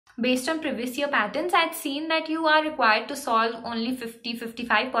Based on previous year patterns, I'd seen that you are required to solve only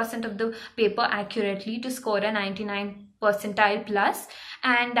 50-55% of the paper accurately to score a 99 percentile plus,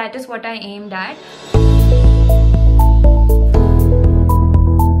 and that is what I aimed at.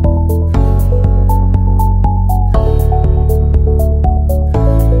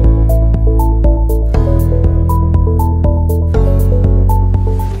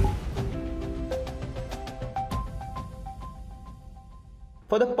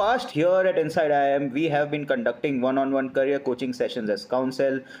 For the past year at InsideIIM, we have been conducting one-on-one career coaching sessions as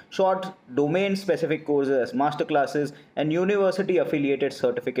counsel, short domain-specific courses as Masterklasses, and university-affiliated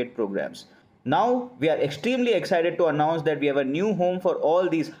certificate programs. Now, we are extremely excited to announce that we have a new home for all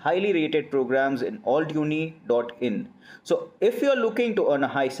these highly rated programs in altuni.in. So, if you are looking to earn a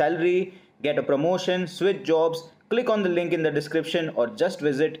high salary, get a promotion, switch jobs, click on the link in the description or just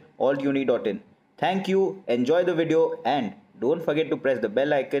visit altuni.in. Thank you, enjoy the video, and don't forget to press the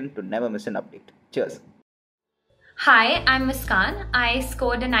bell icon to never miss an update. Cheers. Hi, I'm Muskaan. I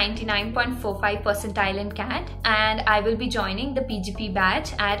scored a 99.45 percentile in CAT and I will be joining the PGP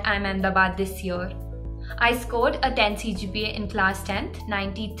batch at IIM Ahmedabad this year. I scored a 10 CGPA in class 10th,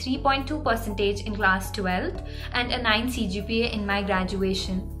 93.2% in class 12th and a 9 CGPA in my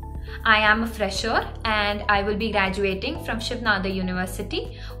graduation. I am a fresher and I will be graduating from Shiv Nadar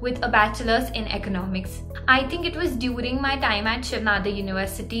University with a bachelor's in economics. I think it was during my time at Shiv Nadar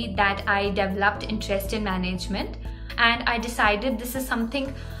University that I developed interest in management and I decided this is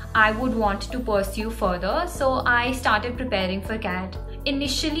something I would want to pursue further, so I started preparing for CAT.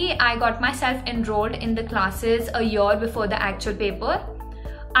 Initially, I got myself enrolled in the classes a year before the actual paper.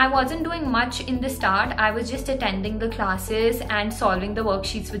 I wasn't doing much in the start, I was just attending the classes and solving the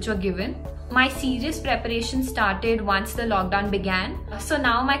worksheets which were given. My serious preparation started once the lockdown began. So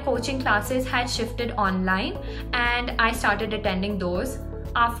now my coaching classes had shifted online and I started attending those.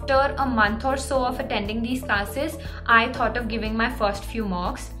 After a month or so of attending these classes, I thought of giving my first few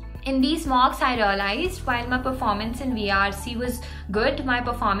mocks. In these mocks, I realized while my performance in VARC was good, my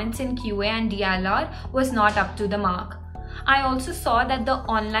performance in QA and DLR was not up to the mark. I also saw that the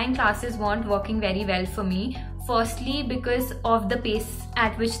online classes weren't working very well for me. Firstly, because of the pace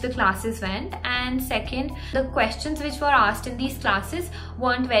at which the classes went, and second, the questions which were asked in these classes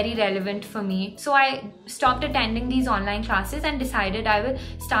weren't very relevant for me. So I stopped attending these online classes and decided I will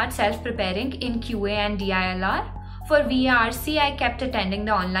start self-preparing in QA and DILR. For VARC, I kept attending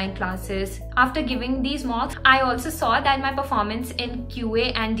the online classes. After giving these mocks, I also saw that my performance in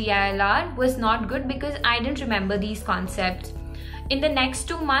QA and DILR was not good because I didn't remember these concepts. In the next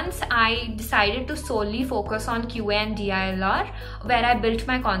 2 months, I decided to solely focus on QA and DILR, where I built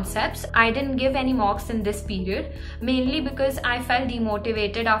my concepts. I didn't give any mocks in this period, mainly because I felt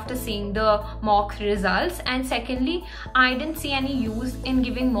demotivated after seeing the mock results, and secondly, I didn't see any use in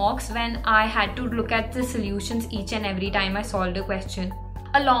giving mocks when I had to look at the solutions each and every time I solved a question.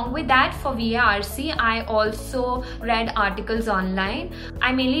 Along with that, for VARC, I also read articles online.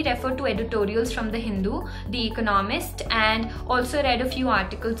 I mainly refer to editorials from The Hindu, The Economist, and also read a few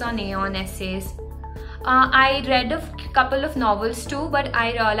articles on Aeon essays. I read a couple of novels too, but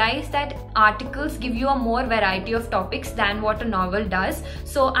I realized that articles give you a more variety of topics than what a novel does,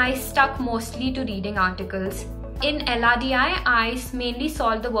 so I stuck mostly to reading articles. In LRDI, I mainly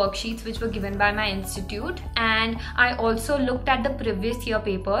solved the worksheets which were given by my institute, and I also looked at the previous year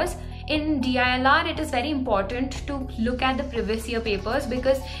papers. In DILR, it is very important to look at the previous year papers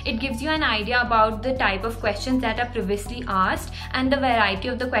because it gives you an idea about the type of questions that are previously asked and the variety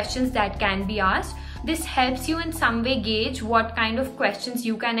of the questions that can be asked. This helps you in some way gauge what kind of questions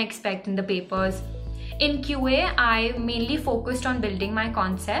you can expect in the papers. In QA, I mainly focused on building my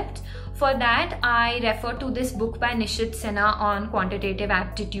concept. For that, I refer to this book by Nishit Sinha on quantitative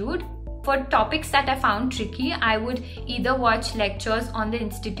aptitude. For topics that I found tricky, I would either watch lectures on the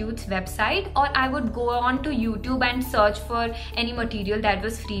institute's website or I would go on to YouTube and search for any material that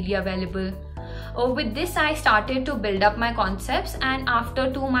was freely available. With this, I started to build up my concepts, and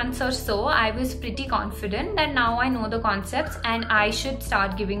after 2 months or so, I was pretty confident that now I know the concepts and I should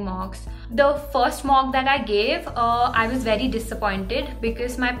start giving mocks. The first mock that I gave, I was very disappointed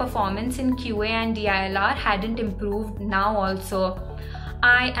because my performance in QA and DILR hadn't improved now also.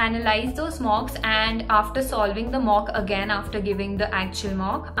 I analyzed those mocks, and after solving the mock again after giving the actual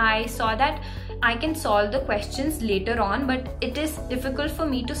mock, I saw that I can solve the questions later on, but it is difficult for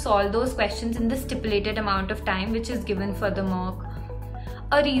me to solve those questions in the stipulated amount of time which is given for the mock.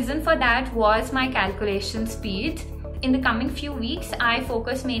 A reason for that was my calculation speeds. In the coming few weeks, I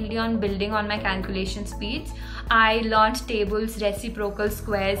focus mainly on building on my calculation speeds. I learned tables, reciprocal,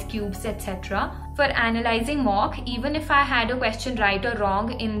 squares, cubes, etc. For For analyzing mock, even if I had a question right or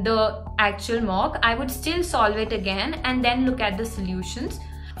wrong in the actual mock, I would still solve it again and then look at the solutions.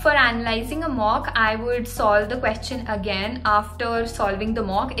 For analyzing a mock, I would solve the question again after solving the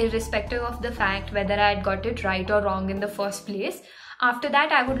mock, irrespective of the fact whether I had got it right or wrong in the first place. After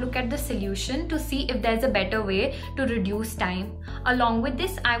that, I would look at the solution to see if there's a better way to reduce time. Along with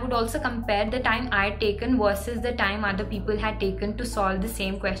this, I would also compare the time I had taken versus the time other people had taken to solve the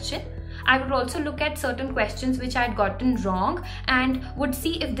same question. I would also look at certain questions which I had gotten wrong and would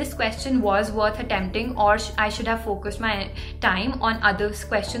see if this question was worth attempting, or I should have focused my time on other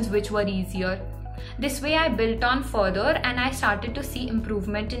questions which were easier. This way I built on further and I started to see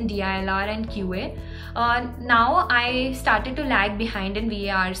improvement in DILR and QA. Now I started to lag behind in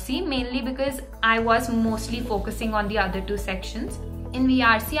VARC, mainly because I was mostly focusing on the other two sections. In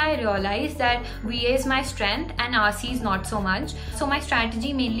VARC, I realized that VA is my strength and RC is not so much. So my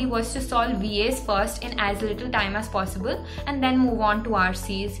strategy mainly was to solve VAs first in as little time as possible and then move on to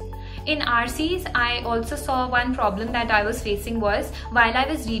RCs. In RCs, I also saw one problem that I was facing was while I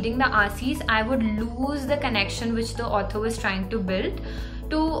was reading the RCs, I would lose the connection which the author was trying to build.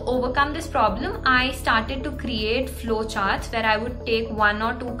 To overcome this problem, I started to create flowcharts where I would take one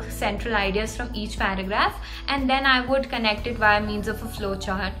or two central ideas from each paragraph and then I would connect it via means of a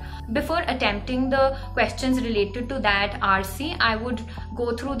flowchart. Before attempting the questions related to that RC, I would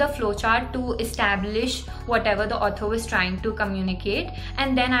go through the flowchart to establish whatever the author was trying to communicate,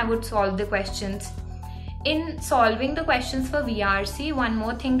 and then I would solve the questions. In solving the questions for VARC, one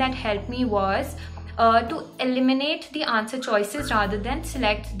more thing that helped me was to eliminate the answer choices rather than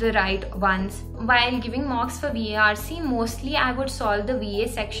select the right ones. While giving mocks for VARC, mostly I would solve the VA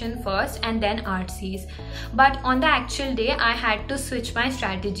section first and then RCs. But on the actual day, I had to switch my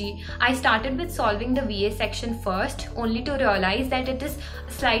strategy. I started with solving the VA section first, only to realize that it is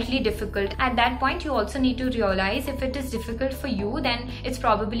slightly difficult. At that point, you also need to realize if it is difficult for you, then it's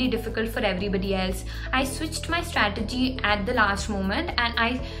probably difficult for everybody else. I switched my strategy at the last moment and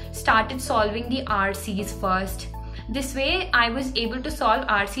I started solving the RCs first. This way, I was able to solve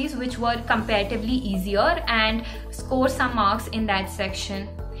RCs which were comparatively easier and score some marks in that section.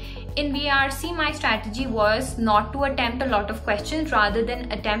 In VARC, my strategy was not to attempt a lot of questions rather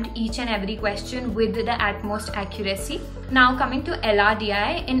than attempt each and every question with the utmost accuracy. Now coming to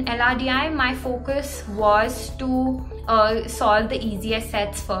LRDI. In LRDI, my focus was to solve the easiest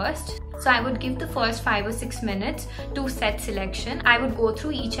sets first. So I would give the first 5 or 6 minutes to set selection. I would go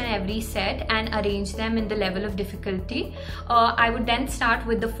through each and every set and arrange them in the level of difficulty. I would then start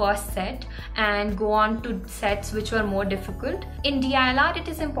with the first set and go on to sets which were more difficult. In DILR, it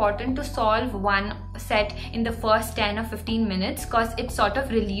is important to solve one set in the first 10 or 15 minutes because it sort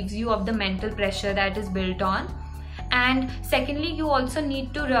of relieves you of the mental pressure that is built on. And secondly, you also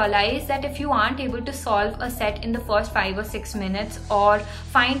need to realize that if you aren't able to solve a set in the first 5 or 6 minutes or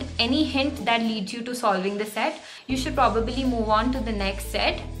find any hint that leads you to solving the set, you should probably move on to the next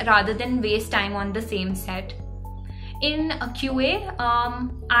set rather than waste time on the same set. In QA,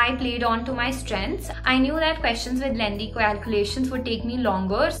 I played on to my strengths. I knew that questions with lengthy calculations would take me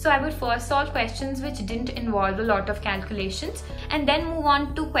longer, so I would first solve questions which didn't involve a lot of calculations and then move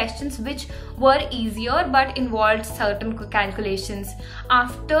on to questions which were easier but involved certain calculations.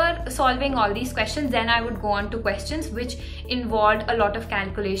 After solving all these questions, then I would go on to questions which involved a lot of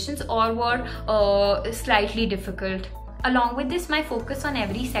calculations or were slightly difficult. Along with this, my focus on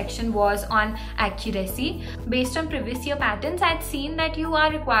every section was on accuracy. Based on previous year patterns, I had seen that you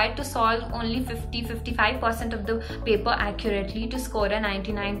are required to solve only 50-55% of the paper accurately to score a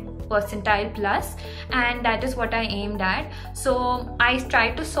 99 percentile plus, and that is what I aimed at. So I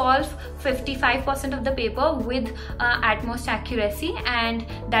tried to solve 55% of the paper with utmost accuracy, and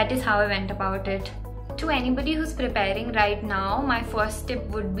that is how I went about it. To anybody who's preparing right now, my first tip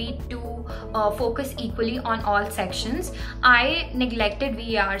would be to focus equally on all sections. I neglected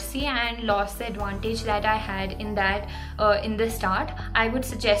VARC and lost the advantage that I had in that in the start. I would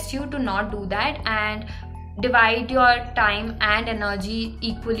suggest you to not do that and divide your time and energy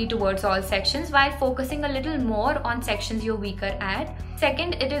equally towards all sections while focusing a little more on sections you're weaker at.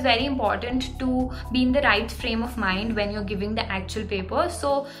 Second, it is very important to be in the right frame of mind when you're giving the actual paper.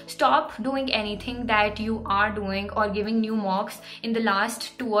 So stop doing anything that you are doing or giving new mocks in the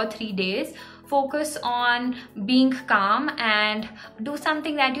last 2 or 3 days. Focus on being calm and do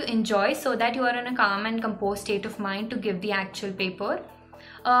something that you enjoy so that you are in a calm and composed state of mind to give the actual paper.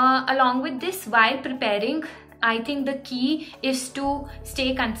 Along with this, while preparing, I think the key is to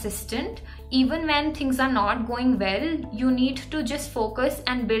stay consistent. even when things are not going well, you need to just focus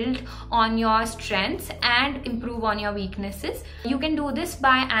and build on your strengths and improve on your weaknesses. You can do this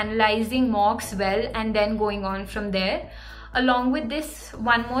by analyzing mocks well and then going on from there. Along with this,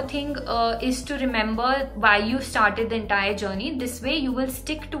 one more thing is to remember why you started the entire journey. This way you will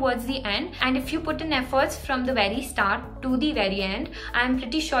stick towards the end, and if you put in efforts from the very start to the very end, I am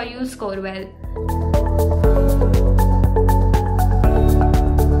pretty sure you'll score well.